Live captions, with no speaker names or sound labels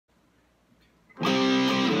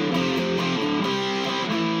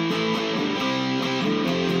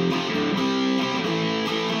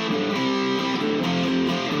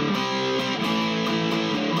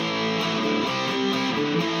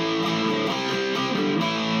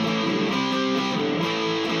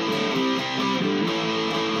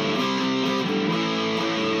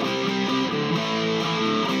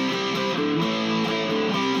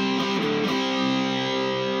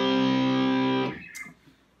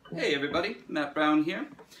Hey everybody, Matt Brown here,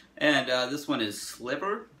 and this one is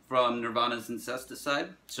Sliver from Nirvana's Incesticide.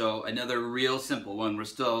 So another real simple one. We're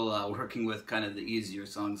still working with kind of the easier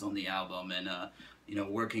songs on the album and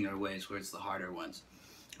working our way towards the harder ones.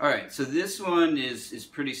 Alright, so this one is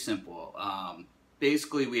pretty simple.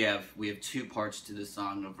 Basically we have two parts to the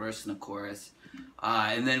song, a verse and a chorus,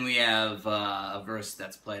 and then we have a verse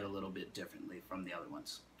that's played a little bit differently from the other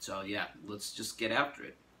ones. So yeah, let's just get after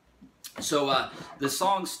it. So the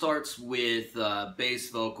song starts with bass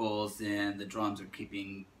vocals and the drums are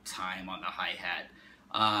keeping time on the hi-hat.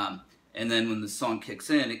 And then when the song kicks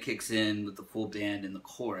in, it kicks in with the full band in the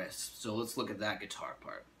chorus. So let's look at that guitar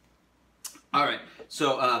part. Alright,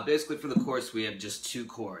 so basically for the chorus we have just two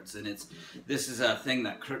chords, and this is a thing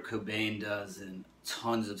that Kurt Cobain does in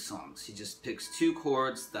tons of songs. He just picks two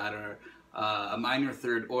chords that are a minor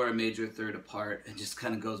third or a major third apart and just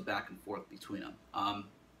kind of goes back and forth between them.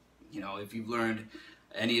 If you've learned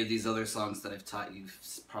any of these other songs that I've taught, you've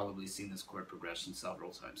probably seen this chord progression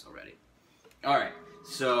several times already. Alright,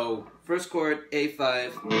 so first chord,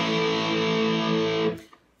 A5,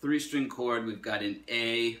 3-string chord, we've got an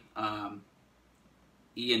A,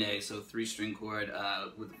 E and A, so 3-string chord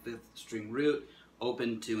with a 5th string root,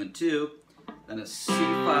 open 2 and 2, then a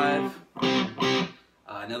C5,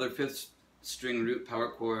 another 5th string root power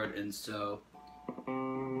chord, and so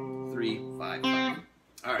 3, 5, 5.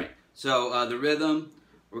 Alright, so the rhythm,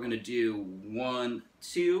 we're going to do 1,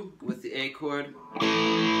 2 with the A chord,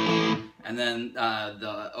 and then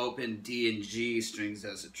the open D and G strings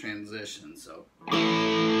as a transition, so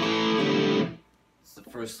it's the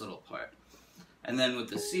first little part. And then with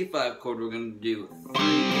the C5 chord, we're going to do 3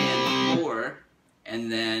 and 4,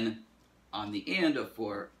 and then on the and of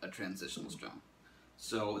 4, a transitional strum.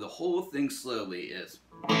 So the whole thing slowly is.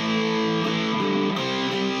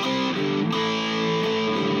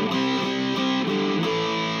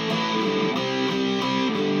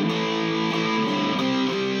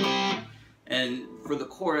 And for the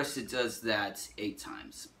chorus, it does that 8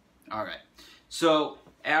 times. All right. So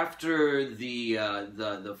after the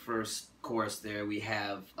first chorus, there we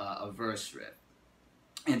have a verse riff,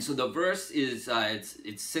 and so the verse is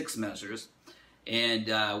it's 6 measures, and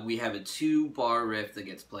we have a 2-bar riff that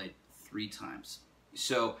gets played 3 times.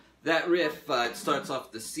 So that riff it starts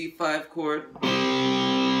off the C5 chord,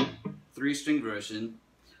 3-string version.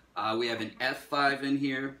 We have an F5 in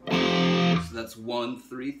here, so that's 1,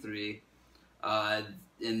 3, 3.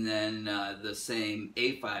 And then the same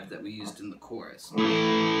A5 that we used in the chorus.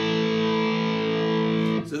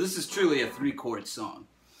 So this is truly a 3-chord song.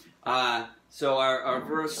 So our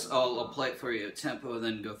verse, I'll play it for you at tempo and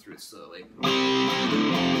then go through it slowly.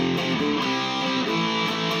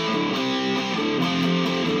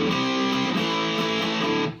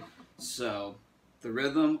 So the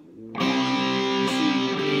rhythm, 1, 2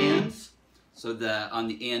 ands. So on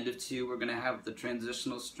the and of 2, we're going to have the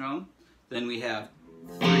transitional strum. Then we have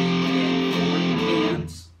 3 and 4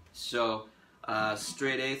 ands. So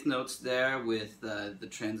straight 8th notes there with the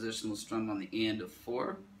transitional strum on the and of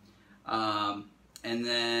 4. And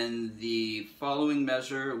then the following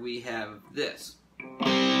measure we have this.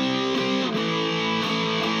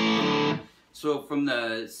 So from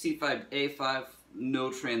the C5, A5, no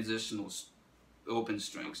transitional open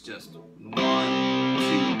strings, just 1, 2,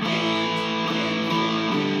 and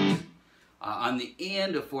on the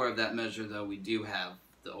and of 4 of that measure, though, we do have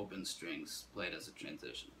the open strings played as a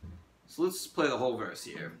transition. So let's play the whole verse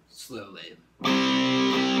here, slowly.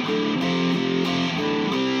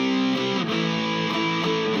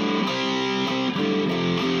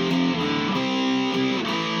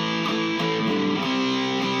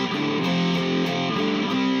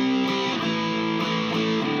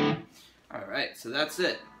 Alright, so that's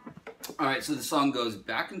it. Alright, so the song goes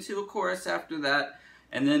back into a chorus after that,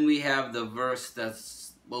 and then we have the verse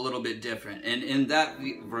that's a little bit different. And in that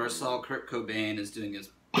verse, all Kurt Cobain is doing is,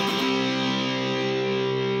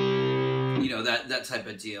 that type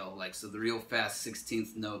of deal. Like, so the real fast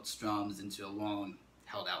 16th note strums into a long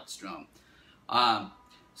held out strum.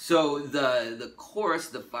 So the chorus,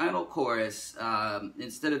 the final chorus,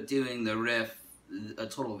 instead of doing the riff a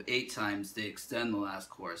total of 8 times, they extend the last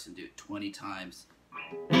chorus and do it 20 times.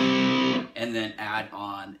 And then add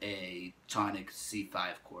on a tonic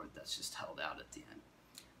C5 chord that's just held out at the end.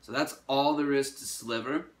 So that's all there is to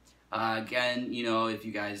Sliver. Again, if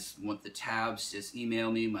you guys want the tabs, just email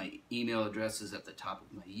me. My email address is at the top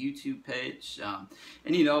of my YouTube page. And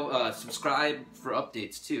subscribe for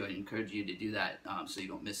updates too. I encourage you to do that so you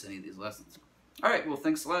don't miss any of these lessons. Alright, well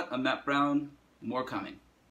thanks a lot. I'm Matt Brown. More coming.